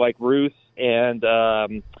ones there, like Ruth and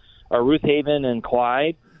Ruth Haven and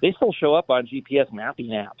Clyde, they still show up on GPS mapping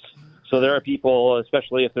apps. So there are people,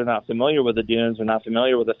 especially if they're not familiar with the dunes or not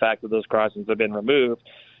familiar with the fact that those crossings have been removed,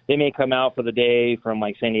 they may come out for the day from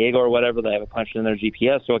like San Diego or whatever. They have it punched in their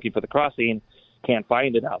GPS looking for the crossing, can't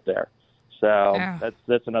find it out there. So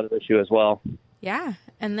that's another issue as well. Yeah.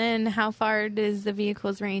 And then how far does the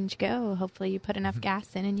vehicle's range go? Hopefully you put enough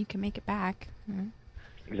gas in and you can make it back.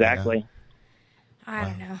 Exactly. I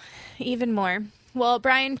don't know. Even more. Well,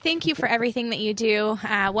 Brian, thank you for everything that you do.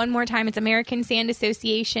 One more time, it's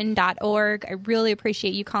AmericanSandAssociation.org. I really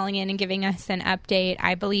appreciate you calling in and giving us an update.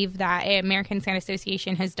 I believe that American Sand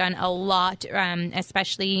Association has done a lot,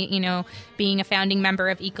 especially, being a founding member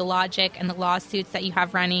of Ecologic and the lawsuits that you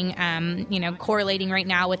have running, correlating right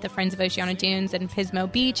now with the Friends of Oceano Dunes and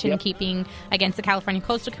Pismo Beach and keeping against the California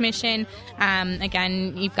Coastal Commission.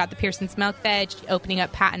 Again, you've got the Pearson's Milk Veg, opening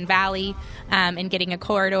up Patton Valley and getting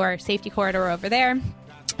a safety corridor over there.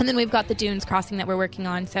 And then we've got the Dunes Crossing that we're working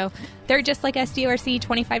on. So they're just like SDORC,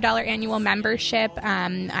 $25 annual membership.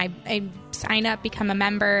 I sign up, become a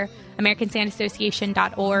member,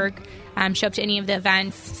 AmericanSandAssociation.org. Show up to any of the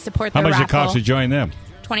events, support the raffle. How much does it cost to join them?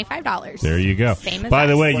 $25. There you go. Same as By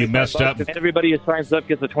the us. way, you messed up. Everybody who signs up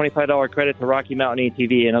gets a $25 credit to Rocky Mountain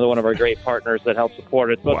ATV, another one of our great partners that helps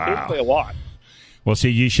support it. So it's basically a lot. Well, see,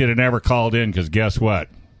 you should have never called in because guess what?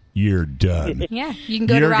 You're done. Yeah, you can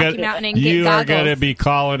go to Rocky Mountain and get goggles. You are going to be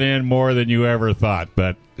calling in more than you ever thought.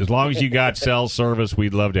 But as long as you got cell service,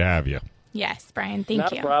 we'd love to have you. Yes, Brian.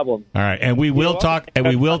 Thank you. Not a problem. All right, and we will talk. And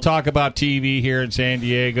we will talk about TV here in San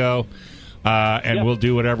Diego, and we'll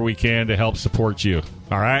do whatever we can to help support you.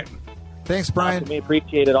 All right. Thanks, Brian. We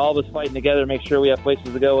appreciate it. All of us fighting together to make sure we have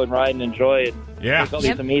places to go and ride and enjoy it. Yeah. Make all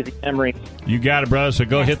these amazing memories. You got it, brother. So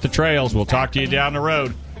go hit the trails. We'll talk to you down the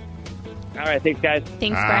road. All right, thanks, guys.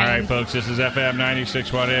 Thanks, All Brian. All right, folks, this is FM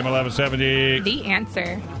 96.1 AM 1170. The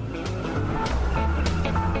Answer.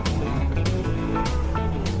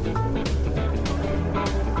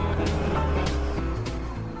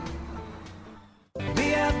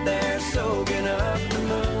 Be out there soaking up the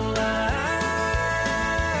moonlight.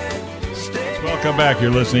 Welcome back.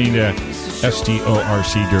 You're listening to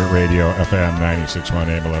STORC Dirt Radio, FM 96.1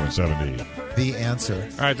 AM 1170. The Answer.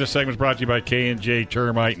 All right, this segment is brought to you by K&J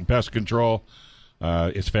Termite and Pest Control.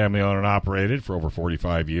 It's family owned and operated for over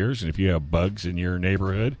 45 years. And if you have bugs in your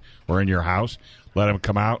neighborhood or in your house, let them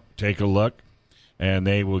come out, take a look, and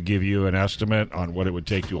they will give you an estimate on what it would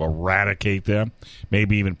take to eradicate them.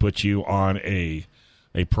 Maybe even put you on a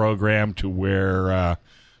program to where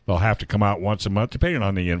they'll have to come out once a month, depending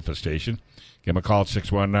on the infestation. Give them a call at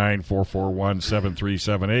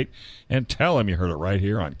 619-441-7378 and tell them you heard it right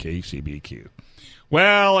here on KCBQ.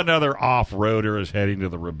 Well, another off-roader is heading to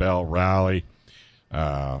the Rebelle Rally,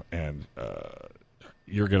 and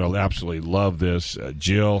you're going to absolutely love this.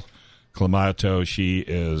 Jill Clamato, she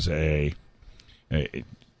is been a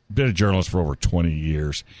journalist for over 20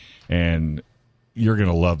 years, and you're going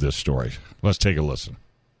to love this story. Let's take a listen.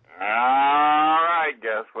 All right,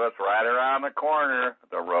 guess what's right around the corner?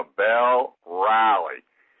 The Rebelle Rally.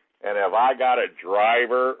 And if I got a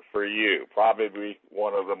driver for you, probably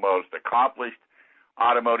one of the most accomplished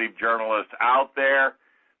automotive journalists out there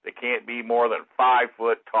that can't be more than 5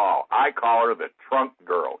 foot tall. I call her the trunk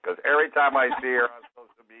girl because every time I see her on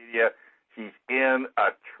social media, she's in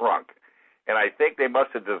a trunk. And I think they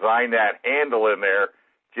must have designed that handle in there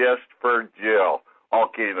just for Jill. All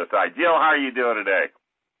kidding aside. Jill, how are you doing today?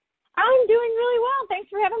 I'm doing really well. Thanks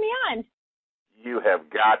for having me on. You have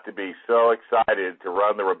got to be so excited to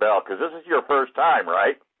run the Rebelle because this is your first time,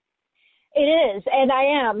 right? It is, and I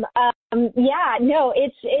am.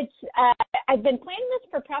 I've been planning this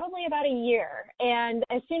for probably about a year, and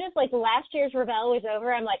as soon as last year's Rebelle was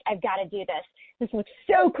over, I'm like, I've got to do this. This looks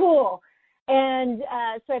so cool. And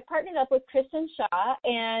so I partnered up with Kristen Shaw,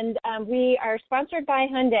 and we are sponsored by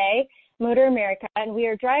Hyundai Motor America, and we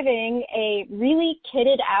are driving a really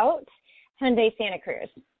kitted out Hyundai Santa Cruz.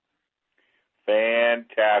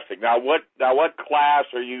 Fantastic. Now what class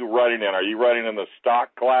are you running in? Are you running in the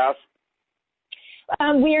stock class?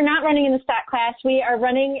 We are not running in the stock class. We are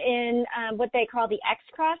running in what they call the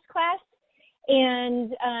X-Cross class.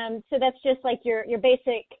 And so that's just like your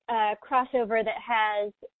basic crossover that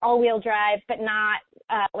has all-wheel drive, but not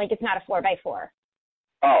it's not a 4x4.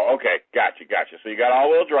 Oh, okay. Gotcha. So you got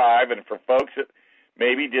all-wheel drive, and for folks that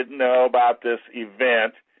maybe didn't know about this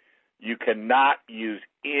event, you cannot use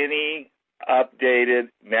any updated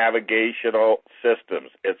navigational systems.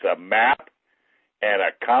 It's a map and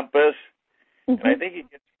a compass, and I think you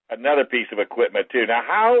get another piece of equipment too. Now,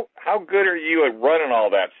 how good are you at running all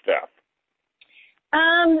that stuff?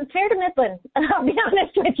 Fair to middling, I'll be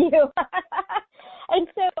honest with you. And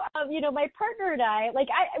so, my partner and I,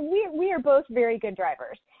 we are both very good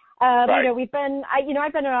drivers. Right. I've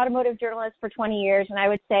been an automotive journalist for 20 years, and I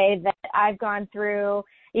would say that I've gone through,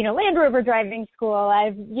 Land Rover driving school.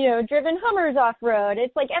 I've, driven Hummers off-road.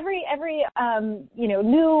 It's like every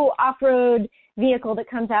new off-road vehicle that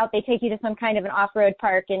comes out, they take you to some kind of an off-road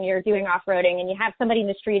park, and you're doing off-roading, and you have somebody in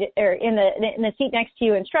the street or in the seat next to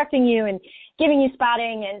you instructing you and giving you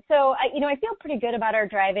spotting. And so, I feel pretty good about our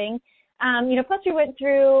driving. Plus we went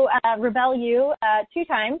through Rebel U 2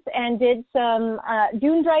 times and did some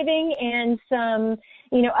dune driving and some,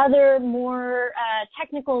 other more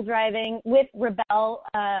technical driving with Rebel,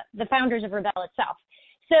 the founders of Rebel itself.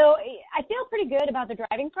 So I feel pretty good about the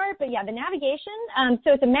driving part, but yeah, the navigation.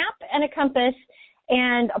 So it's a map and a compass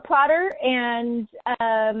and a plotter, and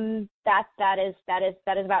that is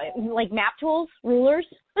about it. Like map tools, rulers.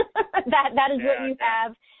 that is what you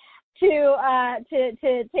have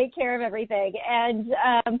to take care of everything. And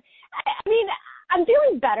I'm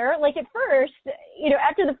doing better. Like at first,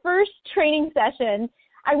 after the first training session,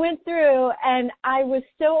 I went through and I was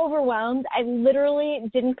so overwhelmed. I literally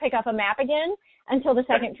didn't pick up a map again until the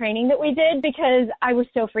second training that we did because I was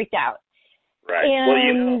so freaked out. Right.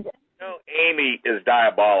 And, well, Amy is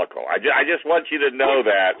diabolical. I just want you to know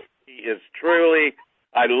that. She is truly,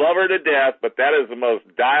 I love her to death, but that is the most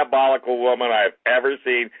diabolical woman I've ever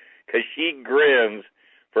seen because she grins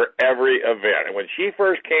for every event. And when she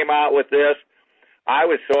first came out with this, I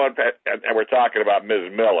was so impressed, and we're talking about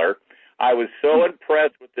Ms. Miller, I was so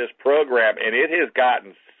impressed with this program, and it has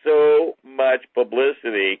gotten so much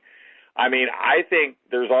publicity. I mean, I think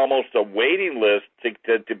there's almost a waiting list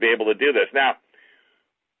to be able to do this. Now,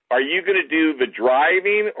 are you going to do the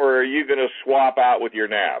driving, or are you going to swap out with your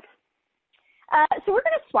nav? So we're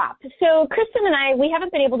going to swap. So Kristen and I, we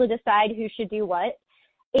haven't been able to decide who should do what.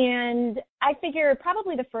 And I figure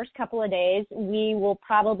probably the first couple of days we will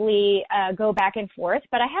probably go back and forth.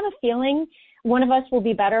 But I have a feeling one of us will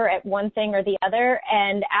be better at one thing or the other.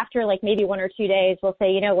 And after like maybe 1 or 2 days, we'll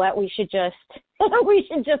say, you know what, we should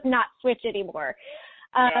just not switch anymore.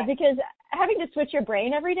 Because having to switch your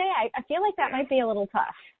brain every day, I feel like that might be a little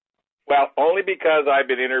tough. Well, only because I've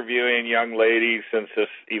been interviewing young ladies since this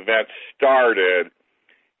event started.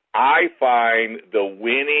 I find the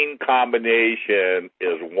winning combination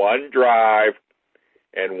is one drive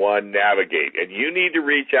and one navigate. And you need to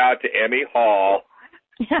reach out to Emmy Hall,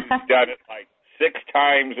 who's done it like 6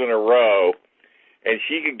 times in a row, and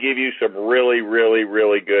she could give you some really, really,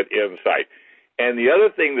 really good insight. And the other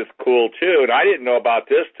thing that's cool, too, and I didn't know about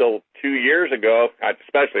this till 2 years ago,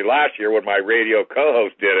 especially last year when my radio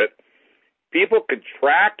co-host did it, people could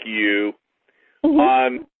track you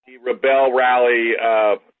on the Rebel Rally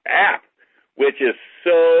app, which is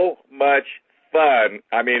so much fun.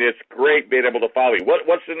 I mean, it's great being able to follow you.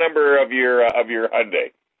 What's the number of your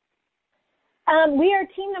Hyundai? We are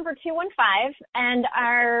team number 215, and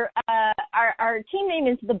our team name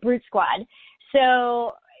is the Brute Squad.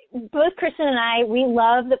 So both Kristen and I, we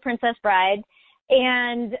love the Princess Bride,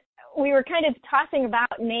 and we were kind of tossing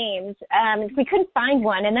about names. We couldn't find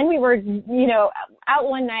one. And then we were, out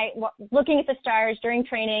one night looking at the stars during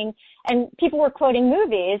training, and people were quoting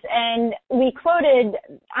movies. And we quoted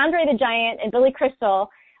Andre the Giant and Billy Crystal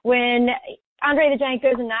when Andre the Giant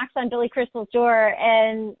goes and knocks on Billy Crystal's door,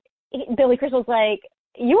 and Billy Crystal's like,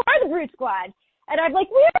 "You are the Brute Squad." And I'm like,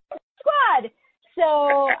 "We are the Brute Squad."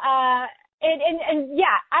 So, and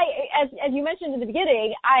yeah, as you mentioned in the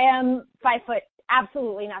beginning, I am 5 foot.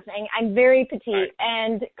 Absolutely nothing. I'm very petite,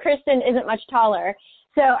 and Kristen isn't much taller.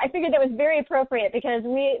 So I figured that was very appropriate because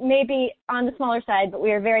we may be on the smaller side, but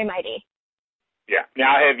we are very mighty. Yeah.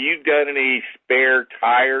 Now, have you done any spare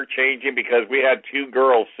tire changing? Because we had 2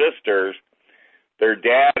 girl sisters. Their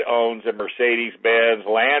dad owns a Mercedes-Benz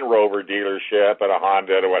Land Rover dealership and a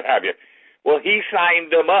Honda or what have you. Well, he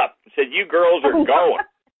signed them up and said, "You girls are going."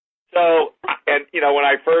 So, and, when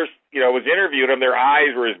I first, was interviewing them, their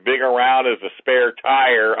eyes were as big around as a spare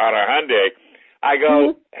tire on a Hyundai. I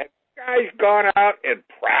go, "Have you guys gone out and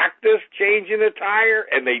practiced changing the tire?"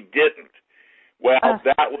 And they didn't. Well,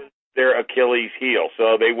 that was their Achilles heel.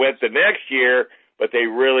 So they went the next year, but they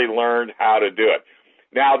really learned how to do it.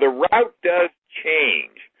 Now, the route does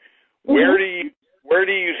change. Where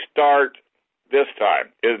do you start this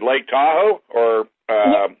time? Is Lake Tahoe or?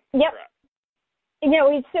 Yep.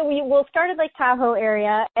 So we will start at Lake Tahoe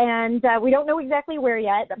area, and we don't know exactly where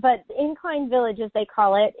yet, but Incline Village, as they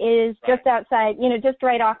call it, is just outside, just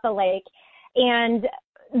right off the lake. And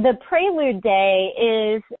the prelude day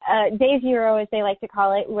is day zero, as they like to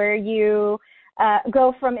call it, where you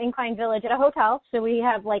go from Incline Village at a hotel. So we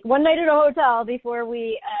have one night at a hotel before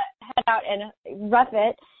we head out and rough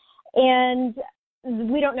it. And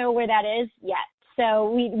we don't know where that is yet.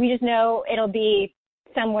 So we just know it'll be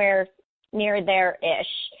somewhere near there-ish.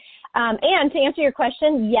 And to answer your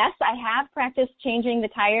question, yes, I have practiced changing the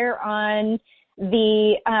tire on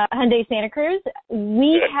the Hyundai Santa Cruz.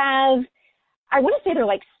 We have, I want to say they're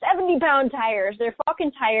 70-pound tires. They're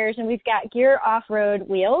Falken tires, and we've got Gear off-road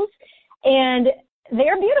wheels. And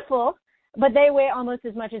they're beautiful, but they weigh almost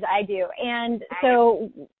as much as I do. And so...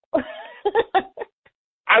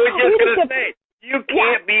 I was just going to say, you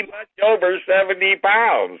can't be much over 70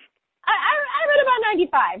 pounds. I'm at about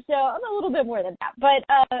 95, so I'm a little bit more than that. But,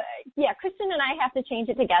 Kristen and I have to change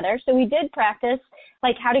it together. So we did practice,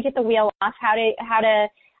 how to get the wheel off, how to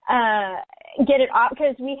get it off,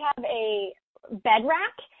 because we have a bed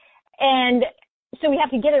rack, and so we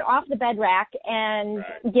have to get it off the bed rack and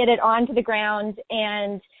get it onto the ground,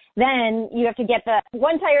 and then you have to get the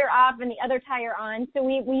one tire off and the other tire on. So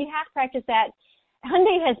we have practiced that.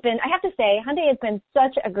 Hyundai has been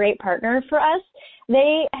such a great partner for us.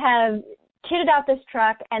 They have kitted out this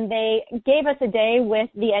truck, and they gave us a day with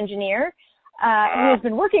the engineer who has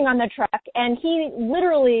been working on the truck, and he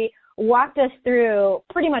literally walked us through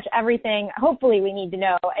pretty much everything, hopefully, we need to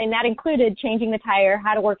know, and that included changing the tire,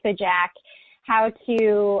 how to work the jack, how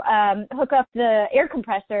to hook up the air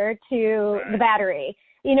compressor to the battery,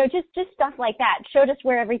 just stuff like that. Showed us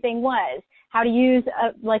where everything was, how to use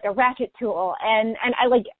a ratchet tool, and I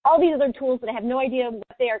all these other tools that I have no idea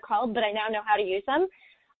what they are called, but I now know how to use them.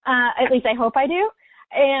 At least I hope I do.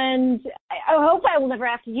 And I hope I will never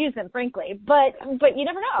have to use them, frankly, but you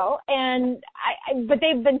never know. And but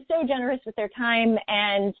they've been so generous with their time,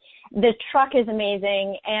 and the truck is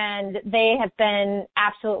amazing, and they have been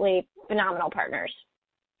absolutely phenomenal partners.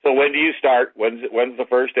 So when do you start? When's the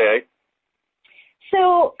first day?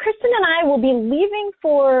 So Kristen and I will be leaving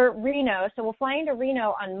for Reno, so we'll fly into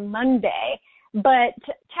Reno on Monday, but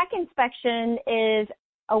tech inspection is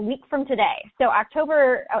a week from today. So I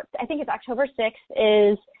think it's October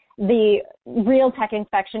 6th is the real tech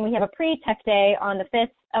inspection. We have a pre-tech day on the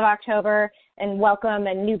 5th of October and welcome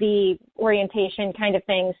and newbie orientation kind of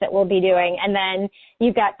things that we'll be doing. And then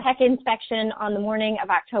you've got tech inspection on the morning of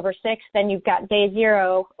October 6th. Then you've got day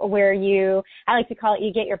zero where I like to call it,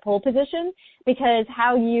 you get your pole position, because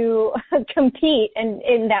how you compete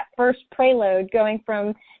in that first preload going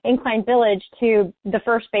from Incline Village to the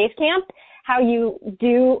first base camp, how you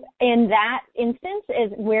do in that instance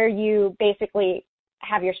is where you basically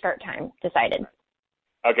have your start time decided.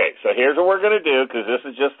 Okay, so here's what we're going to do, because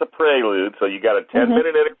this is just the prelude, so you got a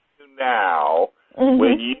 10-minute interview now.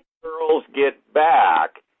 When you girls get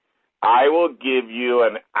back, I will give you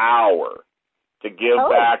an hour to give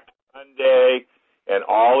back to Hyundai and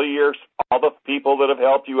all the people that have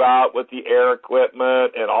helped you out with the air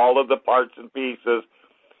equipment and all of the parts and pieces.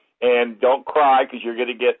 And don't cry, because you're going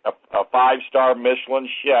to get a 5-star Michelin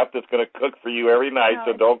chef that's going to cook for you every night,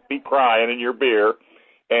 so don't be crying in your beer.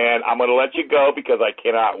 And I'm going to let you go because I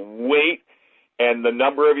cannot wait. And the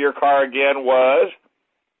number of your car again was?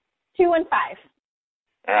 215.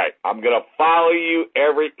 All right. I'm going to follow you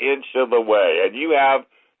every inch of the way. And you have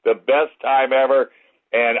the best time ever.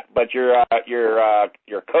 But your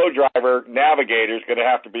co-driver navigator is going to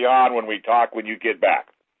have to be on when we talk when you get back.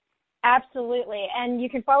 Absolutely. And you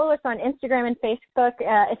can follow us on Instagram and Facebook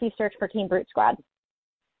if you search for Team Brute Squad.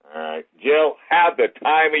 All right. Jill, have the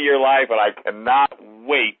time of your life, and I cannot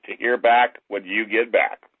wait to hear back when you get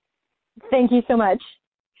back. Thank you so much.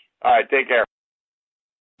 All right. Take care.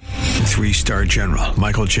 3-star General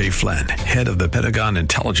Michael J. Flynn, head of the Pentagon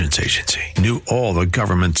Intelligence Agency, knew all the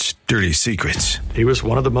government's dirty secrets. He was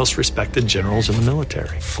one of the most respected generals in the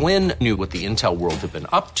military. Flynn knew what the intel world had been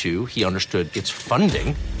up to. He understood its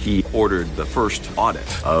funding. He ordered the first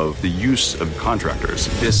audit of the use of contractors.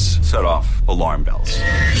 This set off alarm bells.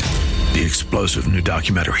 The explosive new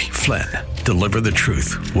documentary, Flynn, Deliver the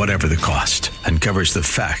Truth, Whatever the Cost, uncovers the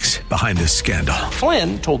facts behind this scandal.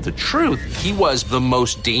 Flynn told the truth. He was the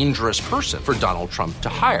most dangerous person for Donald Trump to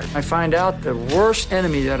hire. I find out the worst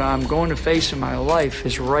enemy that I'm going to face in my life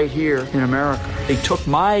is right here in America. They took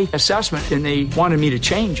my assessment and they wanted me to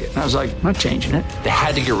change it. And I was like, I'm not changing it. They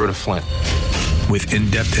had to get rid of Flynn. With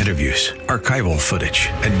in-depth interviews, archival footage,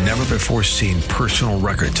 and never-before-seen personal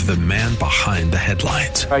records of the man behind the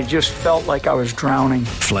headlines. I just felt like I was drowning.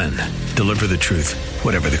 Flynn, deliver the truth,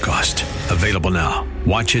 whatever the cost. Available now.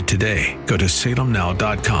 Watch it today. Go to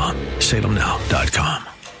salemnow.com. salemnow.com.